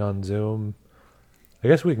meeting on Zoom. I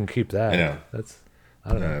guess we can keep that. I know.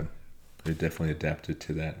 I don't know. They definitely adapted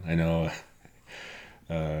to that. I know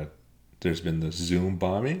there's been the Zoom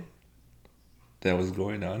bombing that was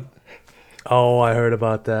going on. Oh, I heard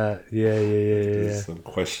about that. Yeah. There's some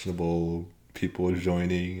questionable people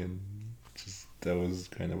joining, and just that was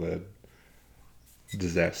kind of a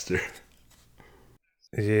disaster.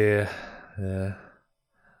 Yeah, yeah.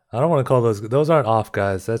 I don't want to call those aren't off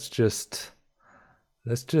guys. That's just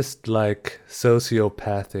like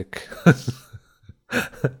sociopathic.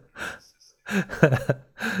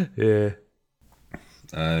 Yeah.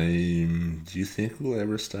 Do you think we'll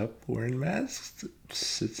ever stop wearing masks?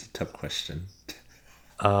 It's a tough question.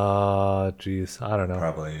 Geez, I don't know.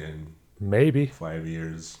 Probably in Maybe. 5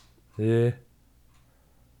 years. Yeah.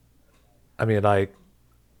 I mean, like,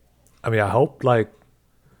 I hope like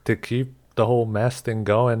to keep the whole mask thing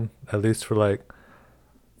going at least for like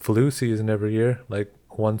flu season every year. Like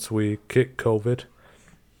once we kick COVID,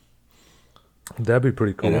 that'd be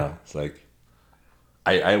pretty You cool. know, it's like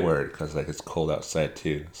I wear it because like it's cold outside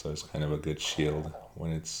too, so it's kind of a good shield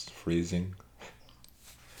when it's freezing.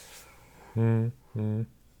 Mm, mm.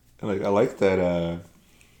 And like I like that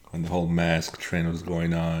when the whole mask trend was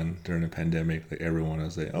going on during the pandemic, like everyone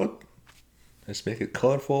was like, "Oh, let's make it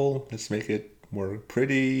colorful. Let's make it more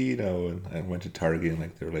pretty." You know, and I went to Target and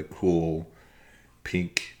like they were like cool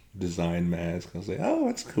pink design masks. I was like, "Oh,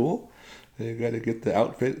 that's cool." You got to get the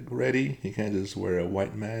outfit ready. You can't just wear a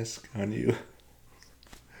white mask on you.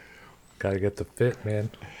 Gotta get the fit,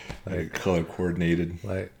 man. Like Like, color coordinated.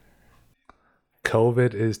 like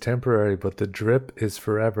COVID is temporary, but the drip is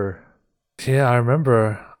forever. Yeah, I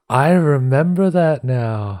remember. I remember that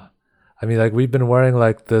now. I mean, like we've been wearing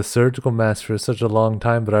like the surgical mask for such a long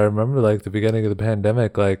time, but I remember like the beginning of the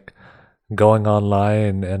pandemic, like going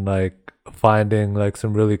online and like finding like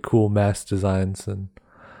some really cool mask designs, and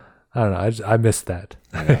I don't know. I miss that.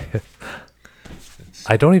 You know, it's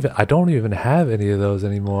I don't even have any of those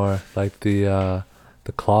anymore. Like the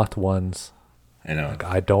cloth ones. I know Like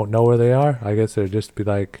I don't know where they are. I guess they're just be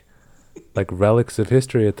like relics of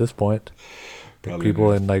history at this point. Like probably people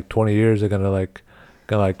gonna in like 20 years are gonna like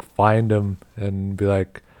find them and be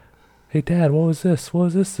like, "Hey, Dad, what was this? What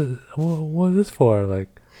was this? What was this for?"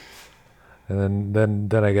 Like, and then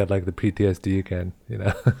I get like the PTSD again.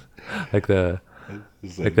 Like the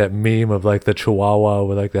it's like like that meme of like the Chihuahua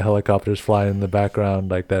with like the helicopters flying in the background.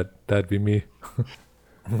 Like that'd be me.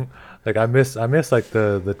 Like I miss like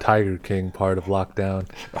the Tiger King part of lockdown.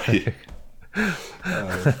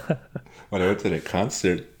 uh, when I went to the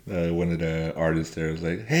concert, one of the artists there was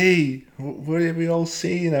like, "Hey, what have we all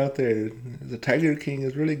seen out there? The Tiger King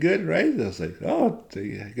is really good, right?" I was like, "Oh,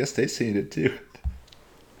 I guess they've seen it too."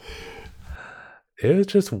 It was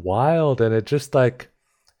just wild, and it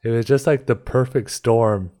was just like the perfect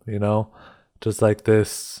storm. Just like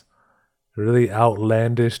this really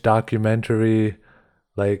outlandish documentary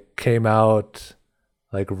like came out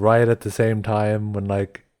like right at the same time when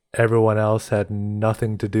like everyone else had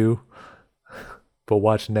nothing to do but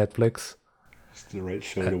watch Netflix. It's the right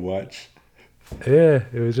show to watch. Yeah,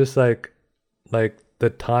 it was just like the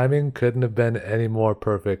timing couldn't have been any more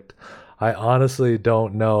perfect. I honestly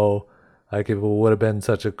don't know like if it would have been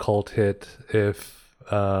such a cult hit if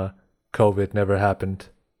COVID never happened.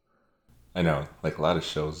 I know, like a lot of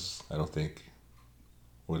shows, I don't think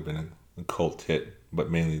would have been a cult hit, but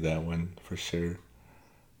mainly that one for sure.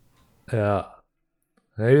 Yeah.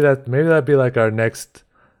 Maybe that'd be like our next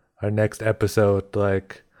episode,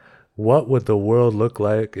 like what would the world look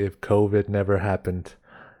like if COVID never happened?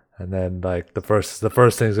 And then like the first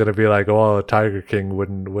thing's gonna be like, oh, Tiger King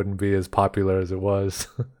wouldn't be as popular as it was.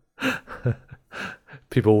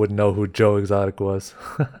 People wouldn't know who Joe Exotic was.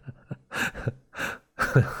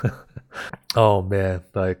 Oh man,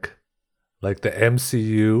 like the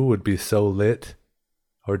MCU would be so lit,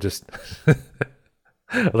 or just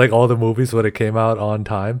like all the movies when it came out on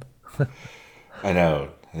time. I know.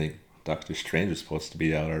 I think Doctor Strange is supposed to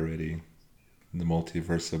be out already. The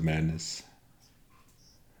Multiverse of Madness.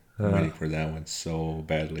 I'm waiting for that one so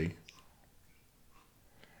badly.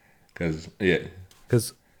 Cause yeah.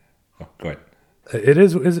 Because Oh, go ahead. it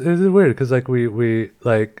is weird because like we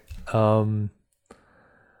like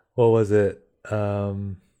what was it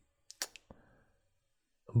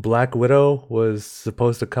Black Widow was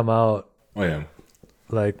supposed to come out Oh yeah,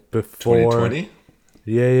 like before. 2020.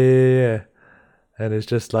 Yeah, yeah, yeah, yeah. And it's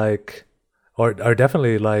just like, or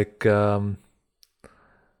definitely like I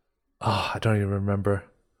don't even remember,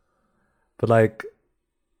 but like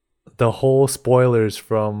the whole spoilers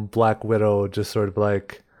from Black Widow just sort of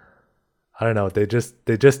like, I don't know, they just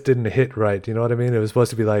didn't hit right. You know what I mean? It was supposed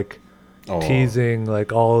to be like Oh, teasing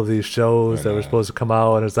like all of these shows when that were supposed to come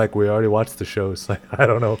out, and it's like we already watched the shows. Like I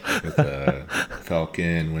don't know. with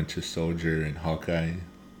Falcon, Winter Soldier, and Hawkeye,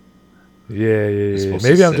 Yeah, yeah, they're yeah, yeah. supposed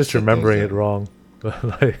to Maybe I'm just set those remembering it up. wrong. But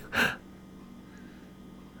like,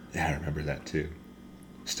 Yeah, I remember that too.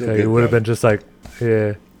 Still like it good would have though. been just like,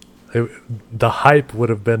 yeah, the hype would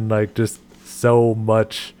have been like just so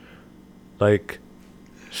much like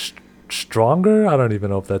sh- stronger. I don't even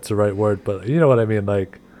know if that's the right word, but you know what I mean.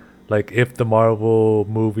 Like if the Marvel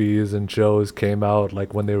movies and shows came out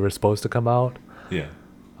like when they were supposed to come out, Yeah.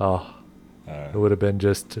 oh, Uh, it would have been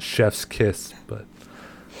just chef's kiss. But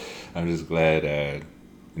I'm just glad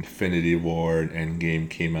Infinity War and Endgame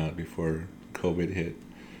came out before COVID hit.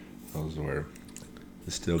 Those were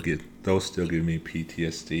those still give me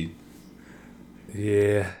PTSD.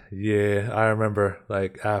 Yeah, yeah. I remember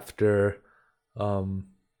like um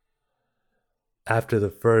after the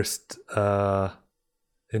first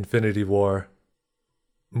Infinity War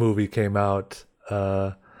movie came out,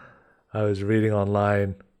 I was reading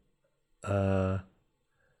online. Uh,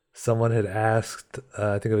 Someone had asked,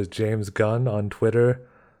 I think it was James Gunn on Twitter,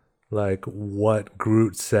 like what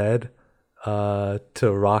Groot said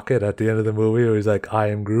to Rocket at the end of the movie, where he's like, "I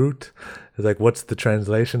am Groot." It's like, what's the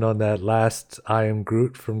translation on that last "I am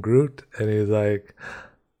Groot" from Groot? And he's like,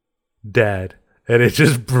 "Dad." And it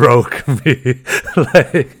just broke me.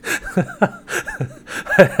 Like,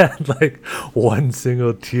 I had like one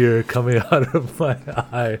single tear coming out of my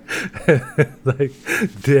eye. Like,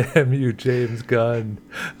 damn you, James Gunn.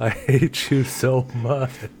 I hate you so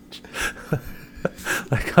much.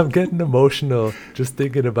 Like, I'm getting emotional just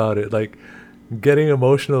thinking about it. Like, getting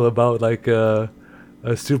emotional about like a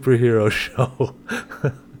superhero show.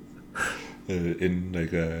 In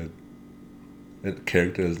like a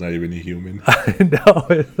character that's not even a human. I know,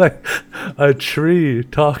 it's like a tree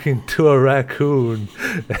talking to a raccoon,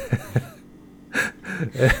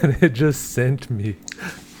 and it just sent me.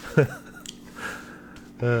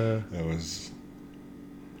 That was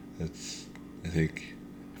that's I think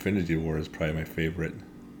Infinity War is probably my favorite,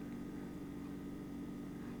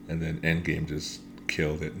 and then Endgame just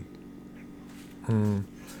killed it. Hmm.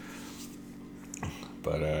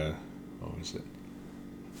 But what was it?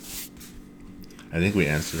 I think we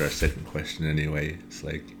answered our second question anyway. It's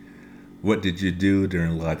like, what did you do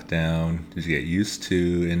during lockdown? Did you get used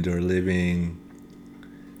to indoor living?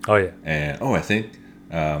 Oh yeah. And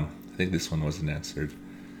I think this one wasn't answered.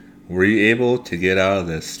 Were you able to get out of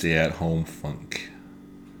the stay-at-home funk?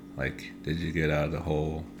 Like, did you get out of the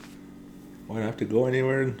whole? "Oh, I don't have to go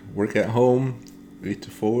anywhere. Work at home, 8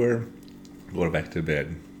 to 4, go back to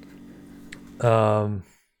bed." Um,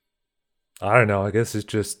 I don't know. I guess it's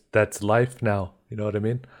just that's life now. You know what I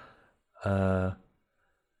mean? Uh,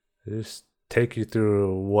 just take you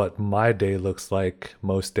through what my day looks like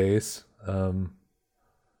most days.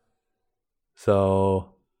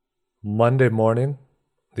 So Monday morning,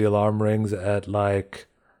 the alarm rings at like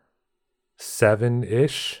 7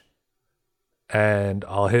 ish, and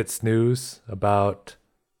I'll hit snooze about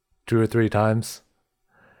 2 or 3 times.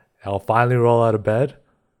 I'll finally roll out of bed.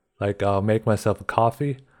 Like, I'll make myself a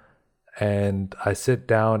coffee, and I sit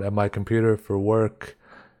down at my computer for work,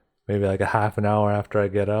 maybe like a half an hour after I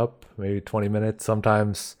get up, maybe 20 minutes.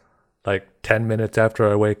 Sometimes like 10 minutes after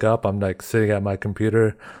I wake up, I'm like sitting at my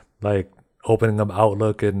computer, like opening up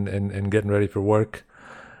Outlook and getting ready for work.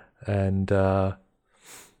 And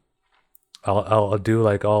I'll do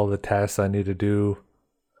like all the tasks I need to do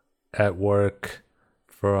at work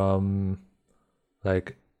from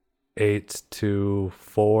like 8 to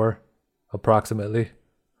 4 approximately.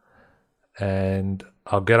 And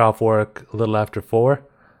I'll get off work a little after 4,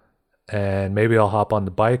 and maybe I'll hop on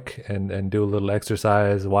the bike and do a little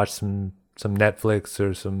exercise, watch some Netflix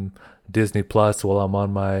or some Disney Plus while I'm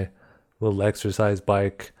on my little exercise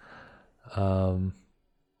bike. Um,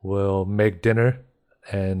 we'll make dinner,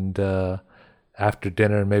 and after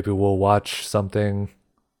dinner, maybe we'll watch something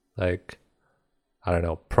like, I don't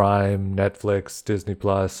know, Prime, Netflix, Disney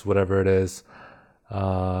Plus, whatever it is.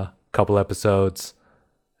 Couple episodes,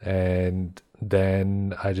 and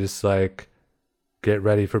then I just like get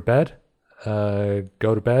ready for bed,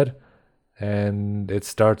 go to bed, and it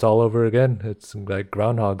starts all over again. It's like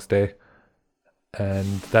Groundhog's Day,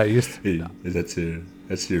 and Hey, that's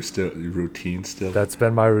your still your routine still? that's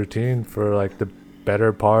been my routine for like the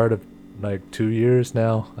better part of like 2 years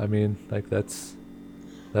now. I mean, like that's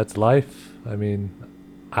life. I mean,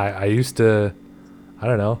 I used to, I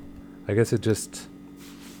don't know. I guess it just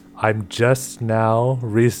I'm just now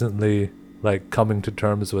recently like coming to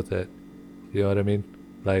terms with it. You know what I mean?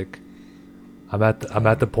 Like, I'm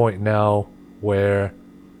at the point now where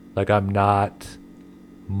like I'm not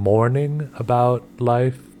mourning about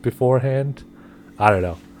life beforehand. I don't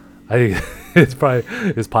know. I think it's probably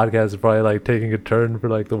this podcast is probably like taking a turn for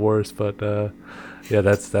like the worst, but yeah,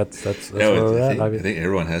 that's Yeah, where we're at. I I mean, think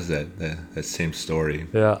everyone has that same story.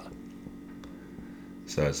 yeah.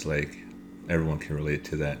 So it's like everyone can relate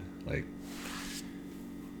to that. Like,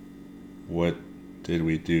 what did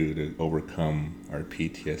we do to overcome our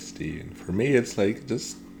PTSD? And for me, it's like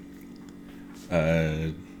just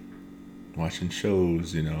uh, watching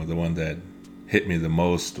shows. You know, the one that hit me the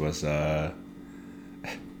most was the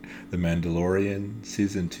Mandalorian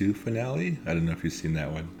season 2 finale. I don't know if you've seen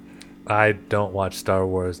that one. I don't watch Star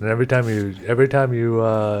Wars, and every time you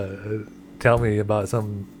tell me about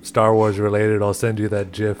some Star Wars related. I'll send you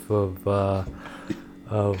that GIF of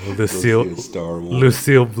Go see a Star Wars.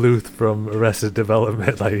 Lucille Bluth from Arrested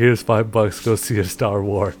Development. Like, here's $5. Go see a Star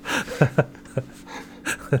Wars.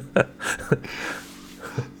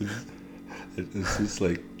 It's just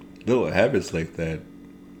like little habits like that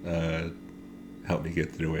uh, helped me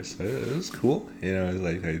get through it. So it was cool. It's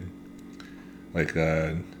like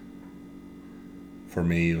for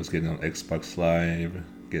me, it was getting on Xbox Live,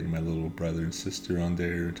 getting my little brother and sister on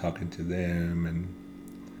there, talking to them, and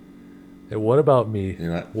Hey, what about me?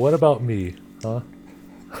 I, What about me? Huh?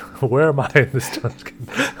 Where am I in this time?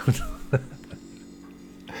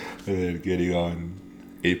 and then getting on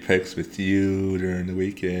Apex with you during the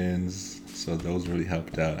weekends. So those really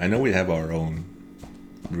helped out. I know we have our own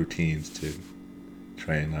routines to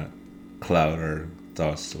try and not cloud our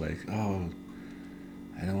thoughts to like, oh,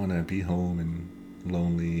 I don't want to be home and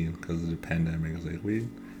lonely because of the pandemic. It's like I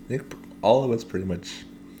think all of us pretty much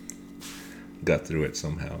got through it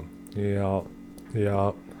somehow. Yeah,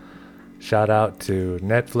 yeah. Shout out to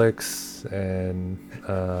Netflix and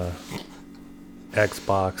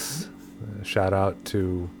Xbox. Shout out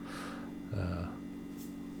to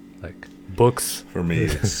like books. For me,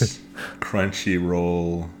 it's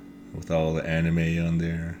Crunchyroll with all the anime on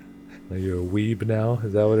there. You're a weeb now?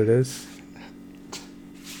 Is that what it is?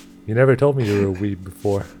 You never told me you were a weeb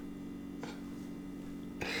before.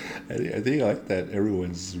 I think I like that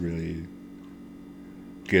everyone's really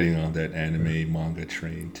getting on that anime manga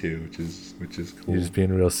train too, which is cool. You're just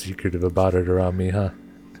being real secretive about it around me, huh?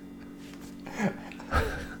 I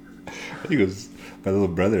think it was my little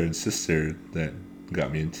brother and sister that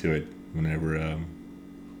got me into it whenever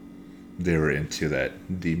they were into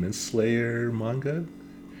that Demon Slayer manga.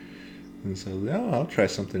 And so, I'll try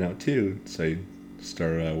something out too. So I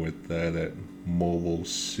started out with that Mobile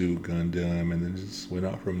Suit Gundam and then just went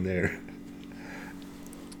off from there.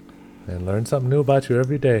 And learn something new about you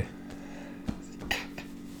every day.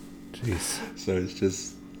 Jeez. So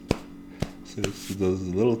it's those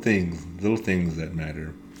little things that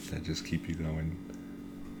matter, that just keep you going.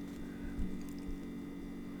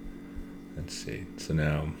 Let's see. So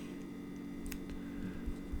now,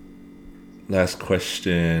 last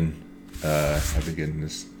question. I've been getting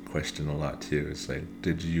this question a lot too. It's like,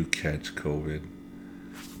 did you catch COVID?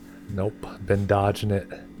 Nope. Been dodging it.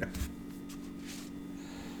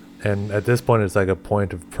 And at this point, it's like a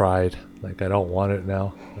point of pride. Like, I don't want it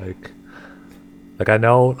now. Like I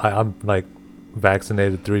know I'm like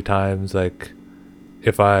vaccinated 3 times. Like,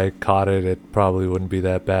 if I caught it, it probably wouldn't be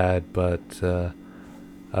that bad. But I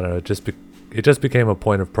don't know. It just became a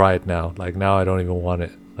point of pride now. Like, now I don't even want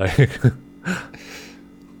it. Like,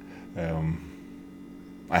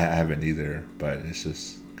 I haven't either, but it's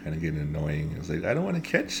just kind of getting annoying. It's like, I don't want to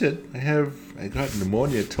catch it. I got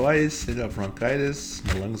pneumonia twice. I got bronchitis.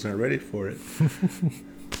 My lungs aren't ready for it.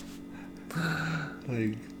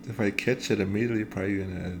 Like, if I catch it immediately, probably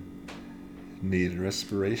gonna need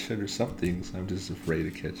respiration or something. So I'm just afraid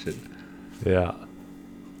to catch it. yeah.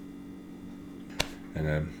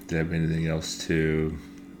 And do you have anything else to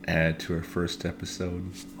add to our first episode?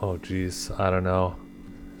 Oh, geez. I don't know.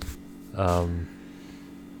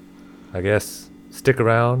 I guess stick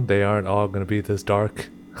around. They aren't all going to be this dark.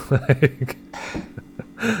 Like,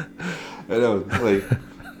 I know, like,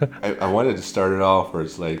 I wanted to start it off where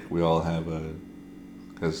it's like we all have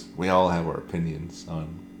because we all have our opinions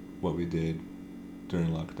on what we did during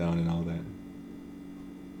lockdown and all that.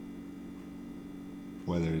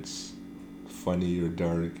 Whether it's funny or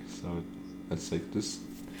dark, so that's like this.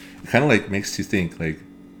 It kind of like makes you think like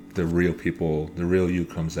the real people, the real you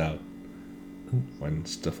comes out when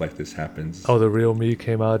stuff like this happens. oh, the real me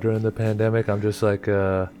came out during the pandemic. I'm just like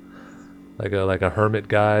a hermit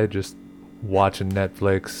guy, just watching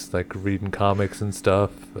Netflix, like reading comics and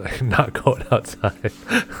stuff, like not going outside.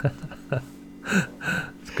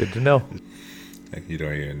 It's good to know. Like you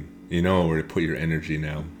know where to put your energy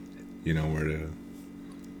now. You know where to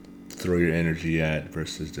throw your energy at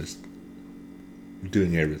versus just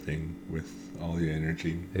doing everything with all your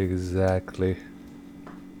energy. Exactly.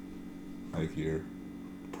 Like your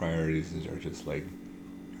priorities are just like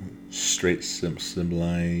straight,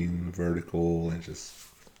 line, vertical, and just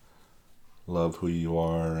love who you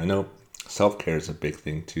are. I know self-care is a big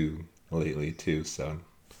thing too lately too. So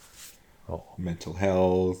mental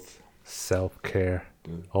health, self-care.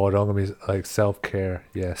 Oh, don't get me like self-care.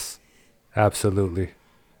 Yes, absolutely.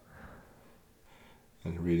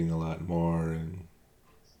 and reading a lot more and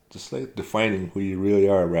just like defining who you really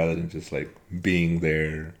are rather than just like being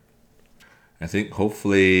there. I think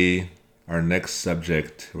hopefully our next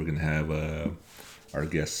subject we're gonna have our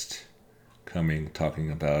guest coming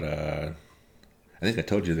talking about I think I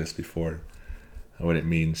told you this before. What it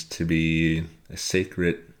means to be a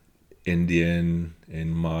sacred Indian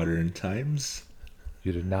in modern times.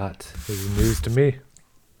 You did not. This is news to me.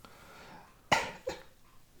 I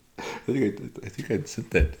think I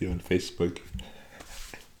sent that to you on Facebook.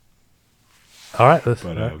 All right. Let's,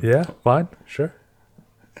 But yeah, fine. Sure.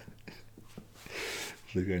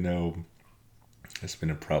 like I know it's been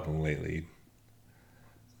a problem lately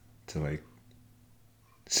to like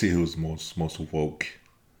see who's most woke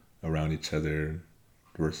around each other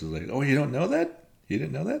versus like, oh, you don't know that? You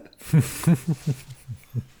didn't know that?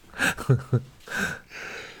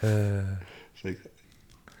 It's like,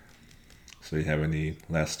 so you have any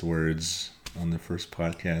last words on the first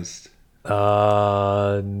podcast?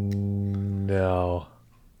 No.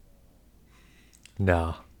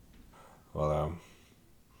 No. Well,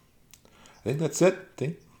 I think that's it. I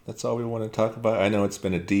think that's all we want to talk about. I know it's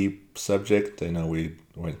been a deep subject. I know we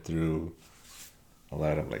went through a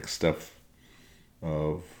lot of like stuff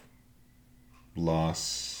of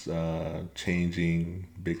loss, changing,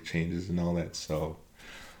 big changes and all that. So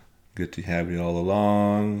good to have you all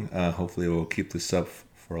along. Hopefully we'll keep this up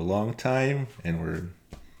for a long time, and we're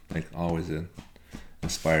like always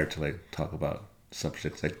inspired to like talk about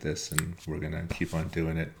subjects like this, and we're gonna keep on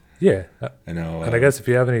doing it. Yeah. I know. And I guess if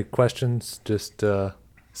you have any questions, just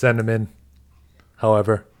send them in.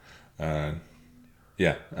 However.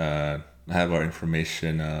 Yeah. I have our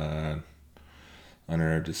information on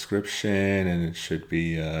our description, and it should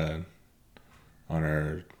be on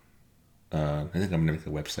our. I think I'm gonna make a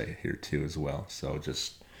website here too as well. So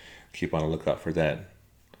just keep on a lookout for that.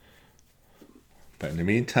 But in the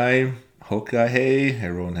meantime, Hokahe,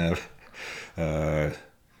 everyone have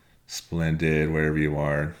splendid wherever you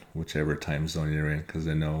are, whichever time zone you're in, because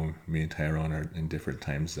I know me and Tyrone are in different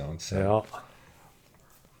time zones. So.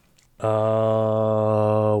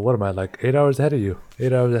 Yeah. What am I, like 8 hours ahead of you?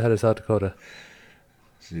 8 hours ahead of South Dakota.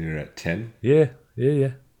 So you're at 10? Yeah.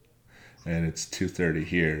 And it's 2:30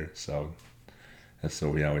 here, so that's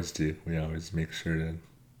what we always do. We always make sure to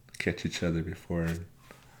catch each other before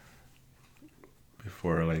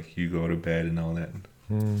like you go to bed and all that.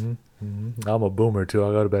 I'm a boomer too.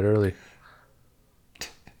 I go to bed early.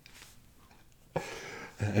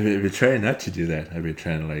 I've been trying not to do that. I've been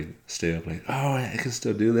trying to like stay up like, oh, I can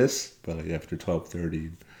still do this, but like after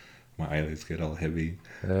 12:30, my eyelids get all heavy.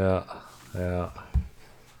 Yeah.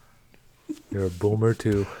 You're a boomer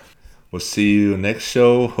too. We'll see you next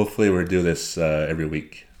show. Hopefully, we'll do this every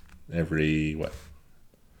week. Every what?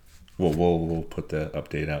 We'll put the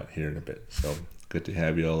update out here in a bit. So good to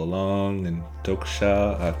have you all along. And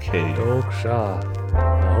Doksha Ake. Doksha.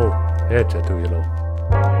 Aho. Hecha tu yellow.